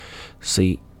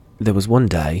See, there was one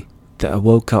day that I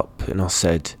woke up and I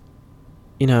said,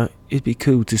 it'd be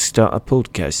cool to start a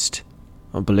podcast.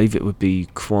 I believe it would be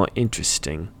quite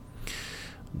interesting.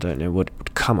 Don't know what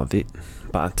would come of it,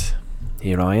 but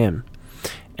here I am.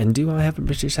 And do I have a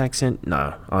British accent?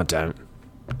 No, I don't.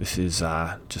 This is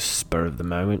just spur of the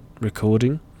moment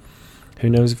recording. Who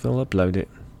knows if I'll upload it?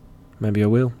 Maybe I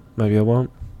will, maybe I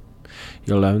won't.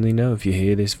 You'll only know if you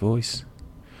hear this voice.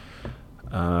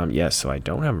 So I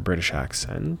don't have a British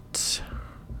accent.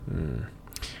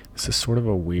 This is sort of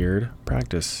a weird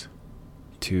practice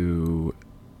to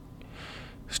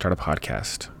start a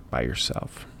podcast by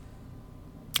yourself.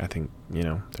 I think,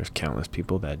 there's countless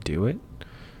people that do it.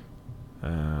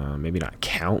 Maybe not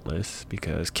countless,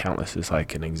 because countless is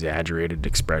like an exaggerated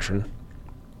expression.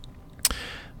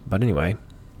 But anyway,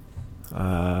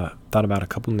 thought about a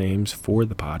couple names for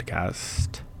the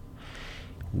podcast.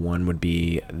 One would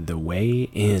be The Way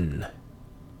In.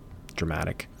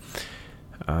 Dramatic.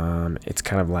 It's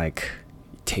kind of like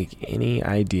take any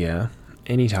idea,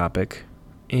 any topic,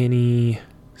 any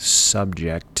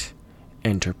subject,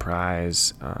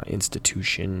 enterprise,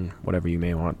 institution, whatever you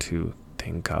may want to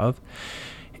think of,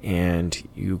 and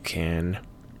you can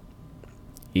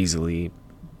easily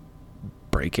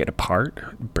break it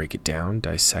apart, break it down,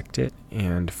 dissect it,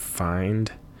 and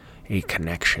find a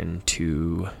connection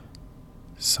to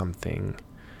something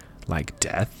like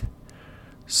death,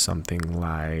 something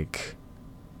like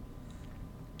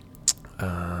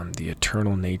the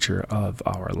eternal nature of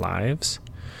our lives,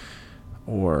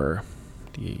 or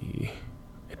the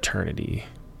eternity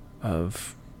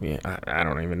of, I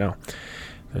don't even know.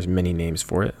 There's many names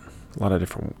for it. A lot of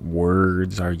different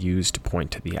words are used to point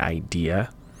to the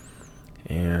idea,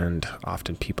 and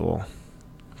often people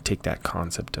take that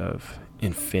concept of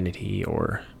infinity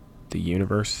or the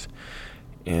universe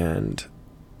and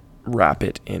wrap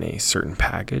it in a certain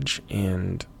package,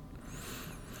 and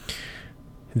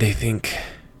they think,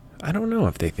 I don't know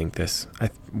if they think this.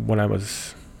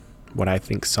 What I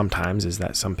think sometimes is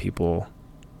that some people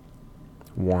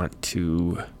want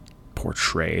to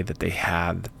portray that they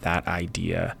have that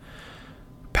idea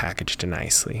packaged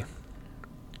nicely,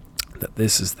 that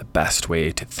this is the best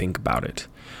way to think about it,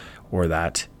 or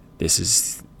that this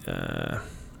is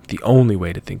the only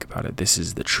way to think about it. This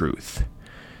is the truth.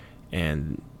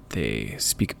 And they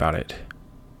speak about it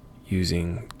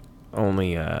using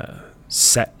only a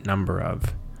set number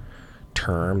of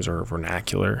terms or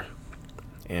vernacular,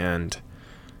 and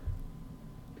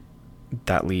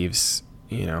that leaves,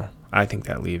 I think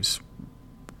that leaves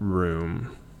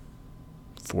room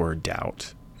for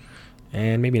doubt.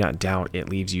 And maybe not doubt, it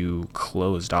leaves you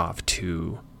closed off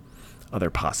to other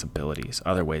possibilities,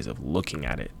 other ways of looking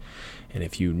at it. And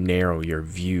if you narrow your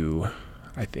view,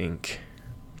 I think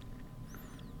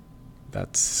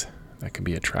that can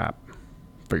be a trap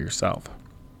for yourself,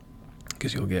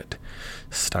 because you'll get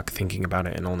stuck thinking about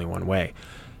it in only one way.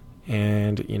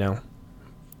 And,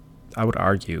 I would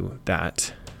argue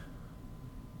that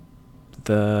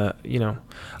a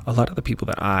lot of the people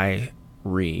that I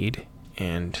read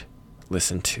and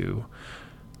listen to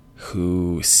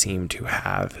who seem to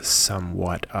have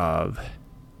somewhat of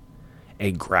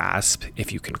a grasp,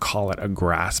 if you can call it a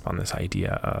grasp, on this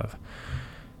idea of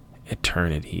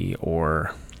eternity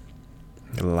or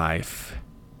life,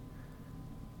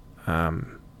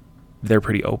 they're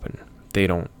pretty open. They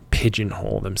don't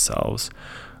pigeonhole themselves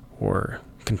or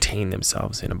contain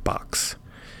themselves in a box.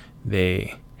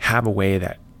 They have a way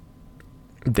that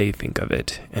they think of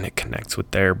it, and it connects with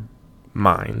their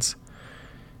minds,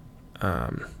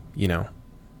 and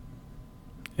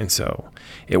so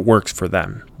it works for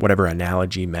them. Whatever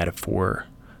analogy, metaphor,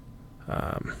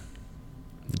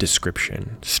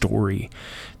 description, story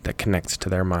that connects to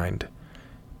their mind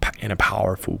in a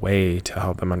powerful way to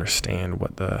help them understand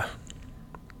what the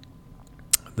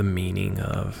meaning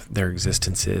of their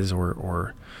existence is,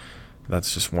 or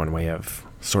that's just one way of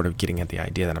sort of getting at the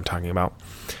idea that I'm talking about.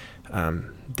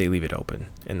 They leave it open,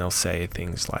 and they'll say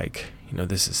things like,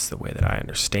 this is the way that I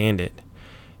understand it,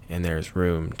 and there's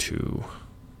room to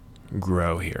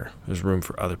grow here. There's room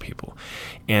for other people.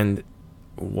 And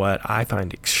what I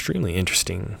find extremely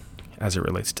interesting as it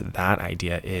relates to that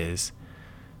idea is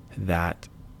that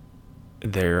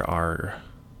there are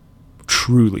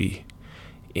truly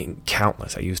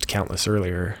countless, I used countless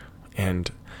earlier,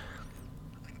 and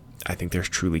I think there's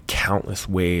truly countless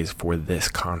ways for this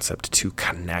concept to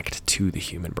connect to the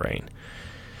human brain.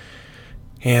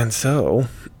 And so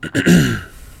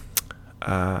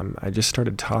I just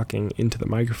started talking into the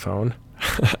microphone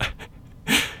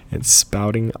and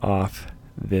spouting off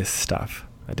this stuff.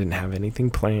 I didn't have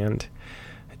anything planned.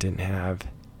 I didn't have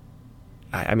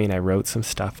I mean, I wrote some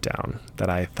stuff down that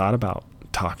I thought about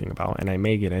talking about, and I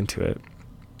may get into it.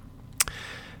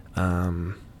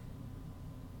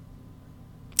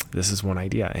 This is one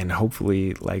idea, and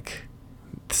hopefully, like,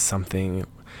 something,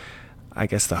 I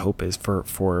guess the hope is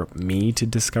for me to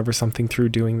discover something through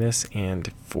doing this,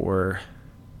 and for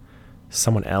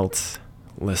someone else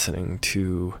listening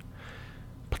to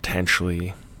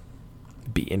potentially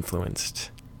be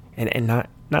influenced, and not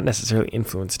necessarily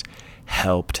influenced,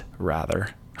 helped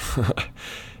rather,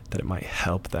 that it might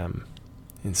help them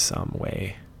in some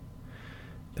way,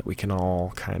 that we can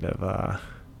all kind of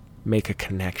make a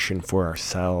connection for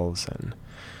ourselves. And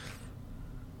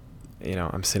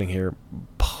I'm sitting here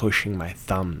pushing my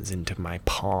thumbs into my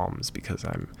palms because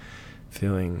I'm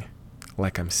feeling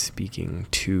like I'm speaking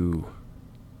to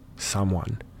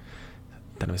someone,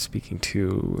 that I'm speaking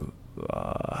to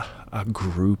a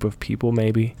group of people,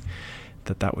 maybe,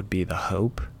 that would be the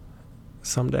hope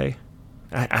someday.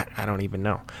 I don't even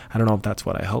know. I don't know if that's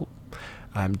what I hope.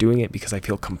 I'm doing it because I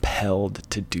feel compelled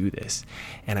to do this,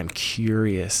 and I'm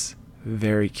curious,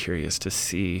 very curious to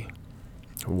see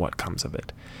what comes of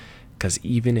it. Because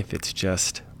even if it's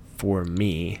just for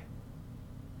me,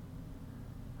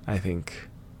 I think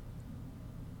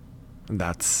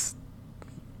that's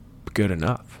good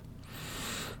enough.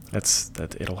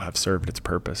 That it'll have served its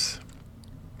purpose.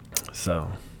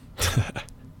 So,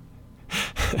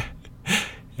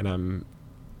 and I'm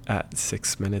at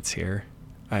 6 minutes here.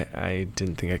 I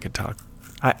didn't think I could talk.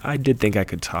 I did think I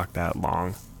could talk that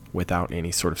long without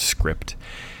any sort of script.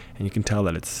 And you can tell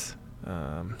that it's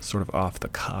sort of off the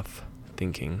cuff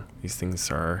thinking. These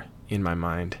things are in my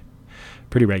mind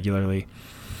pretty regularly.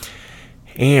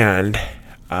 And,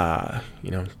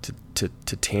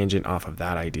 to tangent off of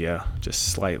that idea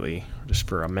just slightly, just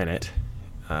for a minute,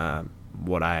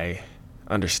 what I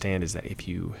understand is that if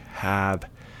you have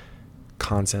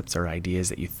concepts or ideas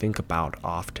that you think about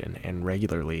often and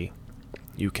regularly,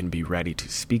 you can be ready to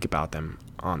speak about them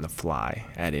on the fly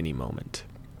at any moment.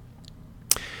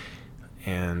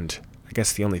 And I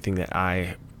guess the only thing that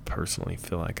I personally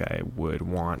feel like I would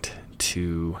want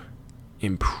to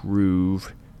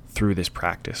improve through this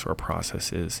practice or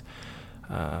process is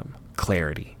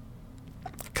clarity,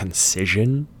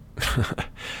 concision,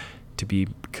 to be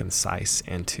concise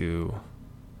and to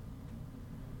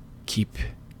keep,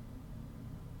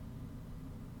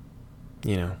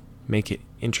 make it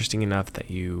interesting enough that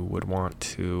you would want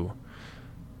to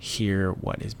hear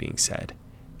what is being said.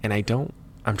 And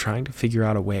I'm trying to figure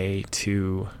out a way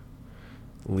to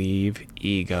leave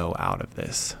ego out of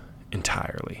this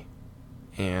entirely.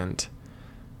 And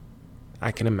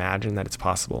I can imagine that it's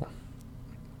possible.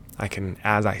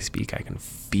 As I speak, I can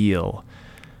feel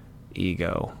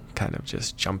ego kind of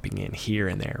just jumping in here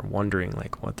and there, wondering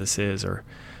like what this is, or,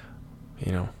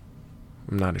 I'm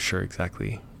not sure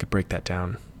exactly. I could break that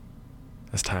down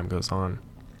as time goes on.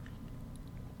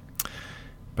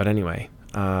 But anyway,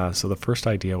 so the first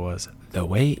idea was the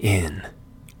way in,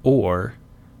 or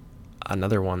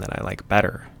another one that I like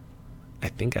better,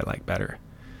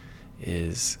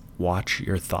 is watch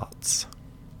your thoughts.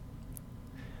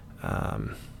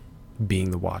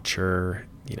 Being the watcher,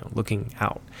 looking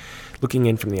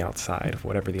in from the outside of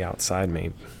whatever the outside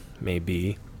may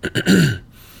be.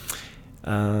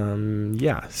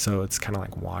 So it's kind of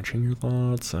like watching your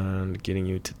thoughts and getting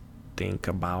you to think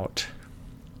about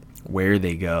where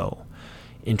they go,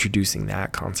 introducing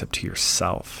that concept to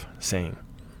yourself, saying,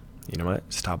 you know what,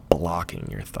 stop blocking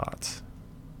your thoughts.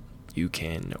 You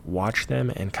can watch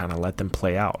them and kind of let them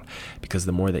play out, because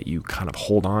the more that you kind of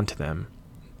hold on to them,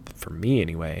 for me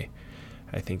anyway,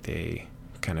 I think they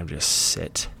kind of just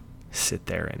sit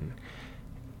there and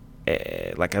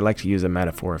like I like to use a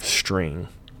metaphor of string,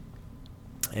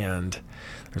 and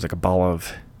there's like a ball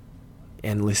of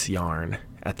endless yarn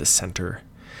at the center,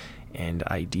 and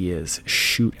ideas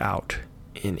shoot out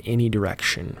in any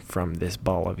direction from this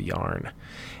ball of yarn,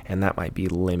 and that might be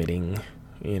limiting,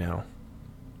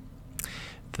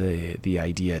 the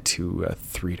idea to a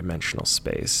three-dimensional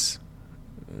space.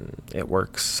 It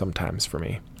works sometimes for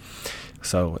me.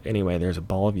 So anyway, there's a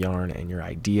ball of yarn, and your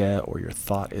idea or your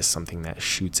thought is something that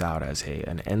shoots out as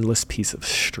an endless piece of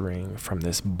string from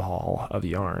this ball of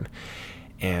yarn.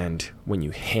 And when you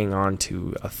hang on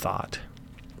to a thought,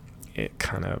 it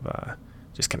kind of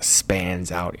just kind of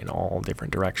spans out in all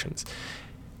different directions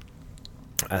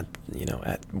at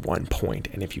one point.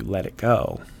 And if you let it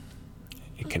go,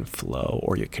 it can flow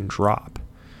or it can drop,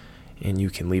 and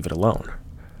you can leave it alone.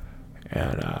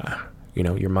 And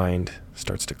your mind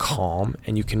starts to calm,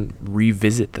 and you can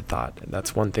revisit the thought. And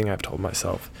that's one thing I've told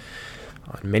myself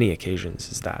on many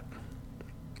occasions, is that,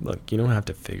 look, you don't have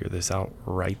to figure this out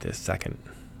right this second.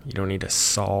 You don't need to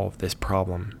solve this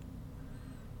problem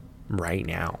right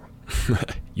now.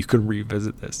 You can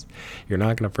revisit this. You're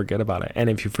not going to forget about it. And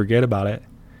if you forget about it,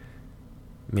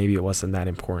 maybe it wasn't that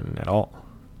important at all.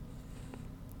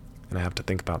 And I have to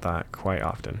think about that quite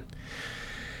often.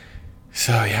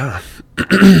 So yeah,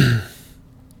 it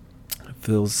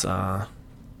feels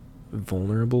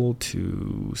vulnerable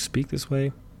to speak this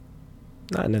way.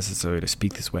 Not necessarily to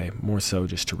speak this way, more so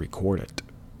just to record it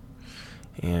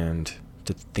and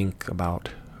to think about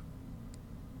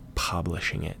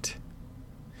publishing it.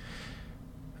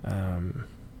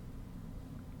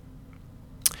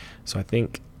 So I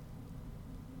think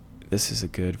this is a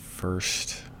good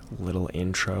first little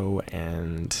intro,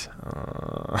 and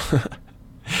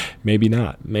maybe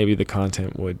not. Maybe the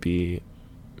content would be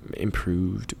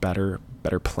improved, better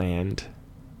planned,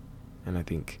 and I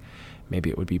think maybe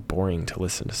it would be boring to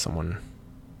listen to someone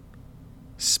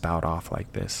spout off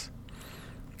like this.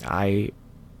 I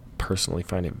personally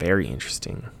find it very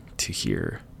interesting to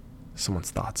hear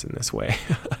someone's thoughts in this way.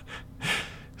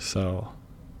 So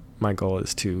my goal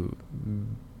is to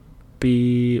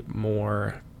be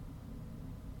more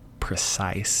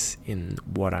precise in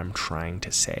what I'm trying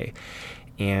to say.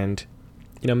 And,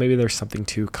 maybe there's something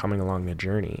too coming along the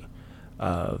journey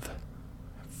of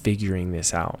figuring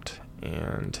this out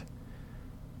and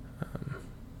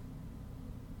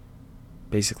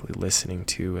basically listening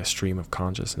to a stream of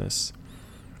consciousness,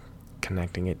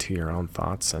 connecting it to your own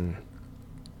thoughts and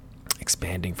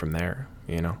expanding from there,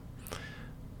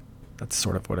 That's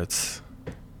sort of what it's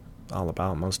all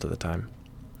about most of the time.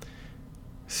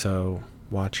 So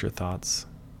watch your thoughts.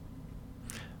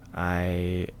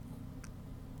 I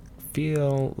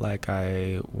feel like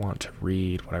I want to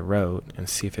read what I wrote and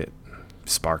see if it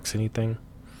sparks anything,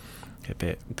 if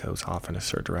it goes off in a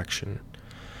certain direction.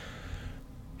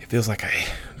 It feels like I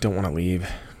don't want to leave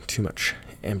too much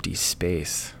empty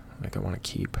space. Like I want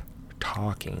to keep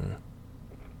talking.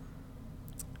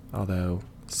 Although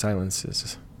silence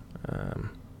is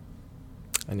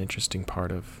an interesting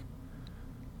part of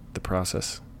the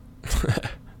process.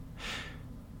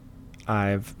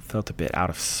 I've felt a bit out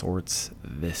of sorts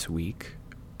this week,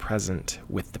 present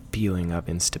with the feeling of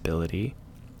instability,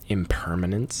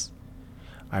 impermanence.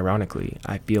 Ironically,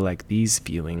 I feel like these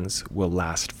feelings will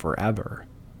last forever.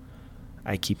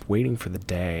 I keep waiting for the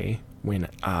day when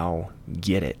I'll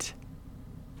get it.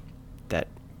 That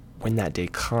when that day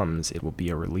comes, it will be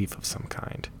a relief of some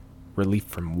kind. Relief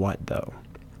from what, though?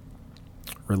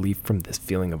 Relief from this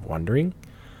feeling of wondering?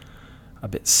 A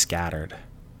bit scattered.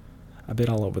 A bit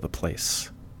all over the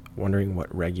place. Wondering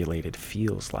what regulated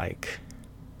feels like.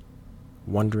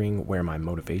 Wondering where my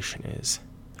motivation is.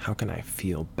 How can I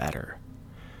feel better?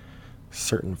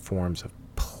 Certain forms of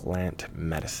plant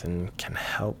medicine can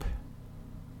help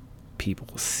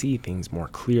people see things more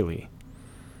clearly.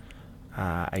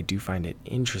 I do find it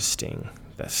interesting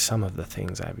that some of the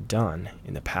things I've done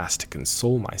in the past to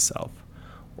console myself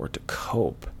or to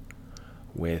cope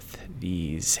with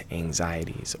these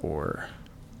anxieties or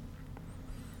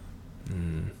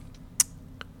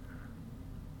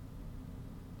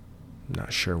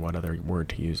not sure what other word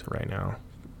to use right now.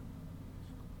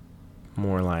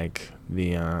 More like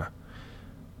the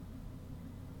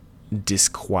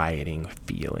disquieting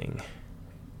feeling.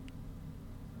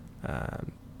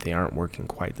 They aren't working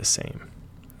quite the same.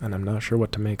 And I'm not sure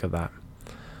what to make of that.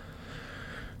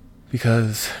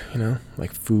 Because,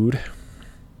 like food,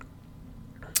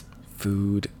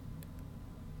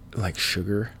 like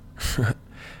sugar.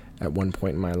 At one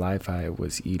point in my life, I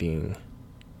was eating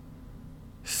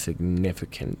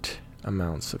significant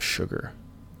amounts of sugar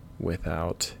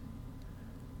without,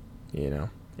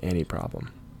 any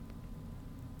problem.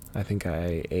 I think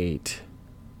I ate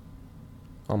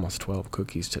almost 12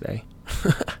 cookies today.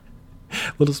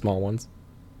 Little small ones,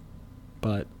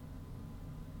 but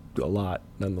a lot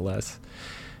nonetheless.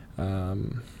 I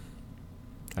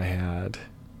had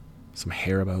some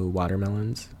Haribo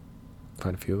watermelons,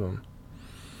 quite a few of them,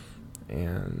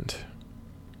 and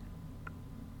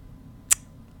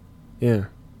yeah.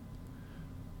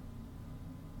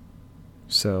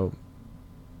 So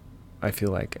I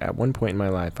feel like at one point in my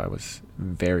life I was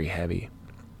very heavy,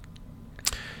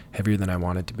 heavier than I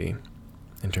wanted to be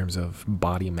in terms of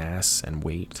body mass and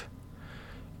weight.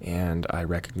 And I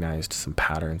recognized some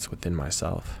patterns within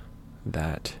myself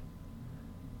that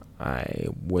I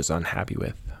was unhappy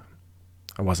with.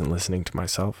 I wasn't listening to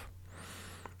myself.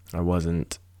 I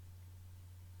wasn't,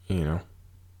 I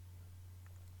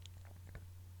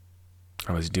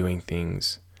was doing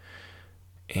things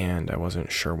and I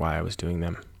wasn't sure why I was doing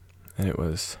them. And it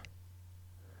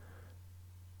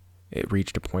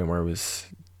reached a point where it was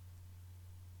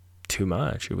too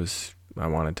much. It was I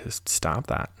wanted to stop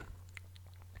that.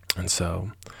 And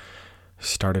so I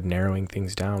started narrowing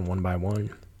things down one by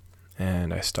one.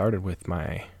 And I started with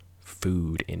my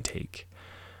food intake.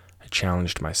 I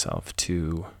challenged myself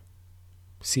to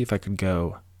see if I could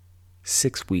go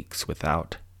 6 weeks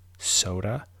without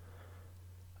soda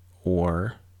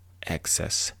or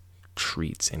excess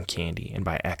treats and candy. And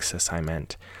by excess, I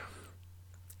meant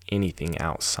anything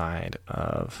outside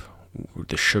of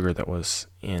the sugar that was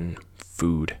in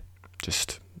food,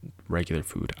 just regular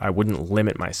food. I wouldn't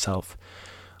limit myself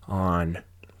on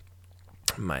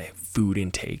my food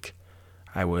intake.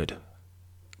 I would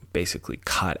basically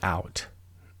cut out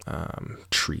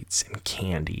treats and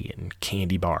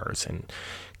candy bars and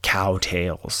cow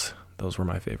tails. Those were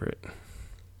my favorite.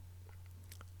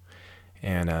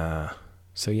 And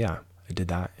so yeah, I did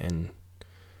that, and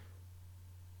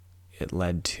it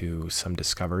led to some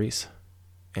discoveries.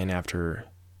 And after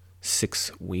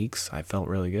 6 weeks, I felt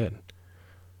really good.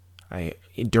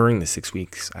 During the 6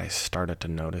 weeks, I started to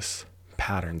notice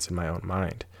patterns in my own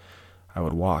mind. I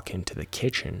would walk into the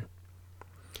kitchen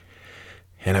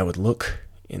and I would look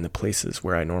in the places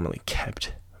where I normally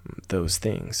kept those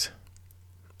things,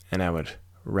 and I would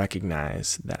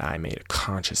recognize that I made a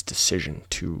conscious decision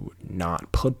to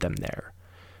not put them there.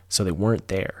 So they weren't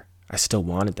there. I still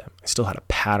wanted them. I still had a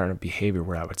pattern of behavior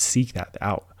where I would seek that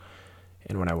out.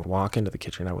 And when I would walk into the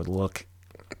kitchen, I would look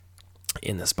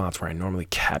in the spots where I normally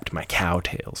kept my cow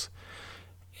tails,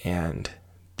 and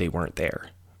they weren't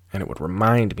there. And it would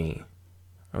remind me,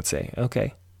 I would say,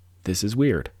 okay, this is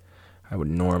weird. I would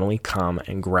normally come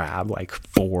and grab like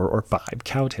 4 or 5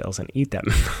 cow tails and eat them.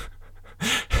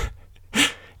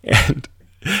 And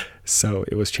so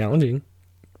it was challenging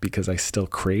because I still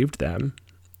craved them.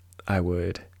 I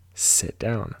would sit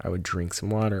down. I would drink some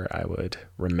water. I would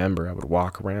remember. I would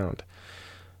walk around.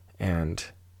 And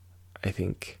I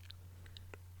think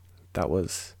that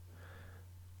was,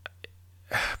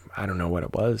 I don't know what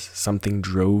it was. Something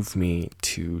drove me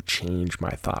to change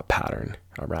my thought pattern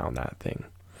around that thing.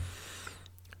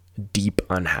 Deep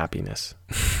unhappiness.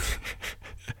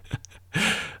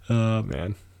 Oh,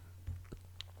 man.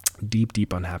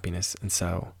 Deep unhappiness. And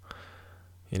so,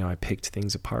 I picked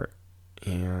things apart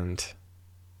and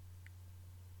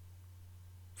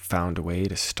found a way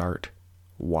to start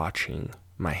watching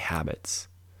my habits,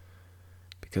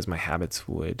 because my habits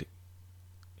would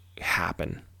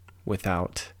happen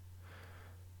without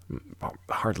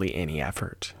hardly any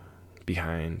effort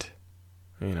behind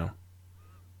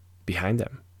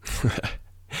them.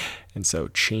 And so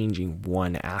changing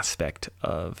one aspect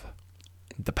of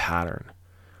the pattern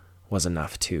was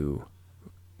enough to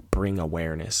bring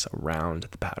awareness around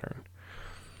the pattern.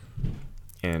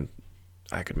 And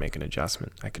I could make an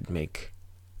adjustment. I could make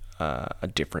a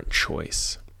different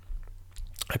choice.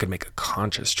 I could make a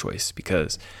conscious choice,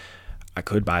 because I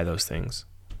could buy those things.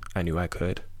 I knew I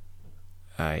could.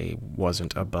 I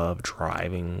wasn't above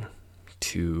driving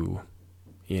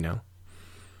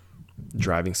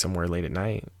somewhere late at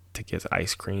night to get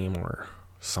ice cream or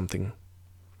something,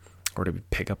 or to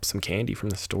pick up some candy from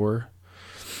the store.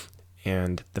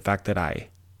 And the fact that I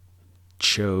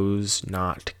chose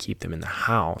not to keep them in the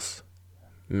house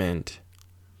meant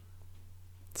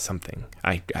something.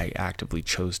 I actively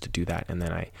chose to do that. And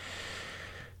then I,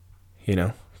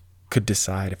 could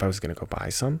decide if I was going to go buy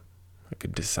some. I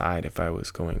could decide if I was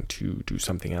going to do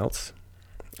something else.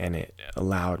 And it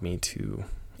allowed me to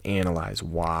analyze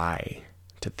why,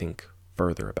 to think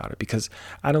further about it. Because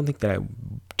I don't think that I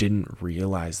didn't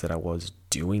realize that I was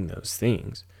doing those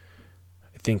things.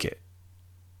 I think it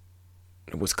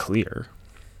was clear.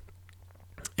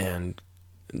 And,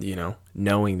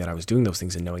 knowing that I was doing those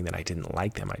things and knowing that I didn't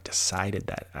like them, I decided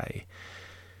that I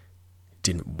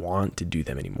didn't want to do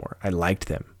them anymore. I liked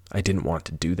them. I didn't want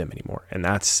to do them anymore. And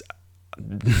that's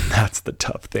the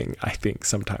tough thing, I think,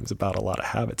 sometimes about a lot of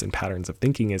habits and patterns of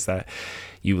thinking, is that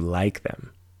you like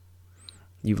them.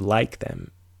 You like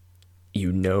them.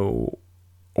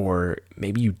 Or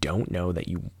maybe you don't know that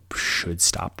you should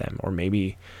stop them. Or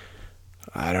maybe,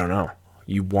 I don't know,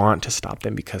 you want to stop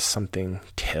them because something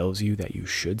tells you that you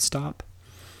should stop.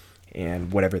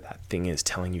 And whatever that thing is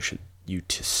telling you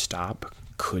to stop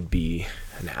could be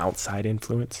an outside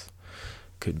influence,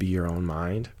 could be your own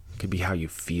mind, could be how you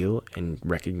feel, and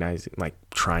recognizing, like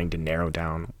trying to narrow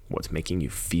down what's making you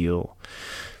feel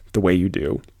the way you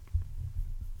do.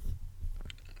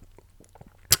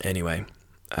 Anyway,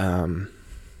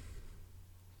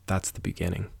 that's the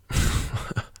beginning.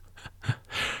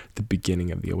 The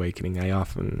beginning of the awakening. I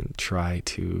often try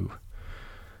to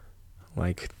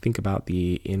think about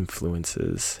the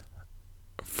influences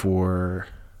for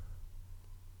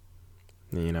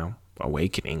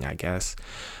awakening, I guess.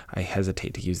 I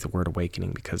hesitate to use the word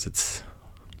awakening because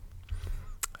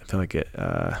I feel like it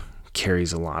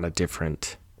carries a lot of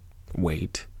different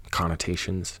weight,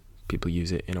 connotations. People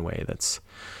use it in a way that's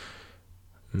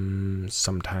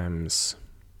sometimes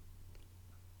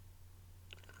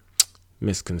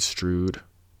misconstrued.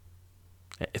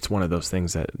 It's one of those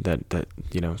things that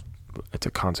it's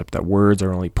a concept that words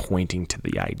are only pointing to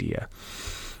the idea,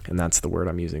 and that's the word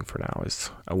I'm using for now, is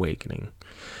awakening.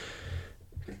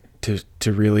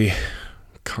 To really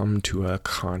come to a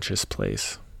conscious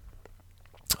place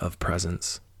of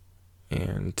presence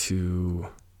and to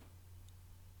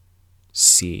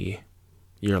see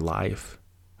your life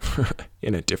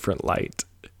in a different light.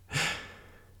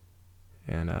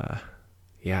 And I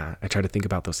try to think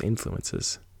about those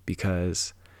influences,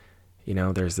 because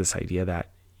there's this idea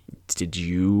that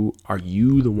are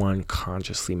you the one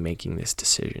consciously making this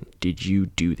decision? Did you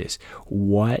do this?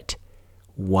 What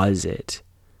was it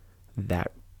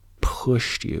that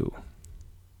pushed you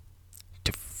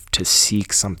to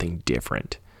seek something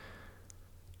different?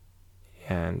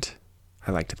 And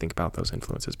I like to think about those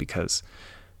influences because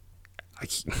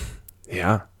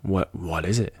what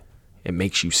is it? It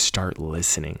makes you start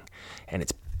listening, and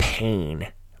it's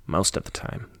pain most of the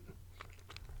time.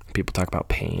 People talk about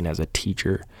pain as a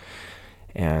teacher,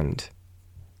 and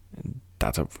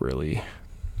that's a really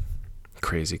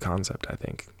crazy concept, I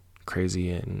think.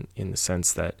 Crazy in the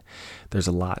sense that there's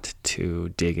a lot to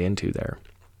dig into there.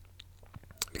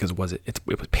 Because it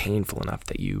was painful enough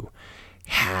that you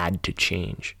had to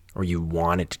change, or you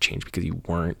wanted to change because you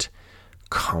weren't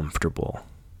comfortable.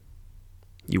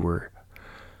 You were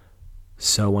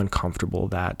so uncomfortable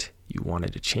that you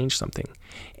wanted to change something.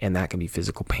 And that can be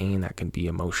physical pain, that can be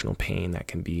emotional pain, that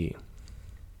can be,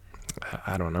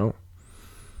 I don't know.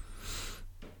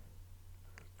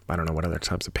 I don't know what other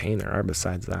types of pain there are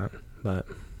besides that, but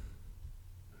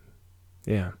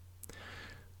yeah.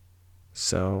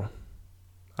 So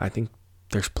I think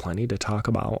there's plenty to talk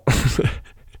about.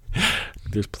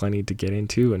 There's plenty to get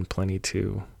into and plenty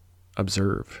to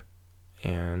observe.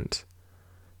 And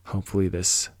hopefully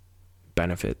this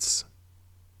benefits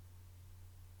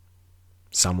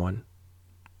someone.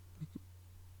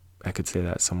 I could say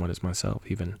that someone is myself,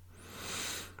 even.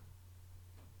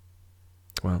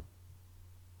 Well,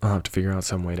 I'll have to figure out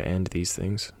some way to end these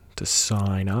things, to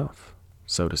sign off,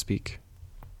 so to speak.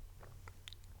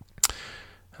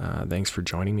 Thanks for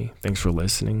joining me. Thanks for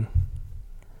listening.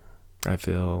 I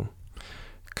feel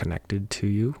connected to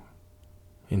you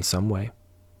in some way,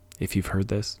 if you've heard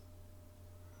this.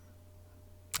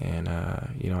 And,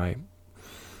 I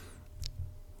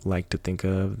like to think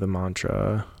of the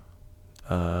mantra,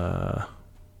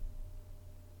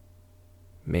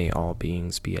 may all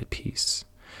beings be at peace.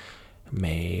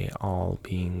 May all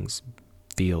beings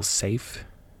feel safe.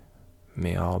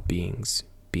 May all beings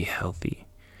be healthy.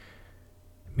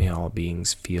 May all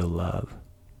beings feel love.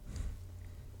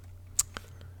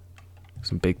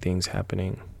 Some big things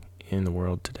happening in the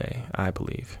world today, I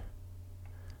believe.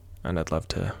 And I'd love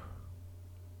to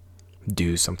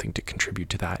do something to contribute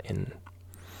to that in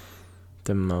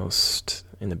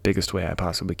the biggest way I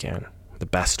possibly can. The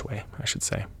best way, I should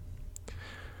say.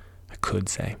 I could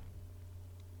say.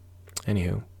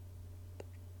 Anywho,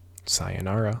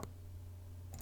 sayonara.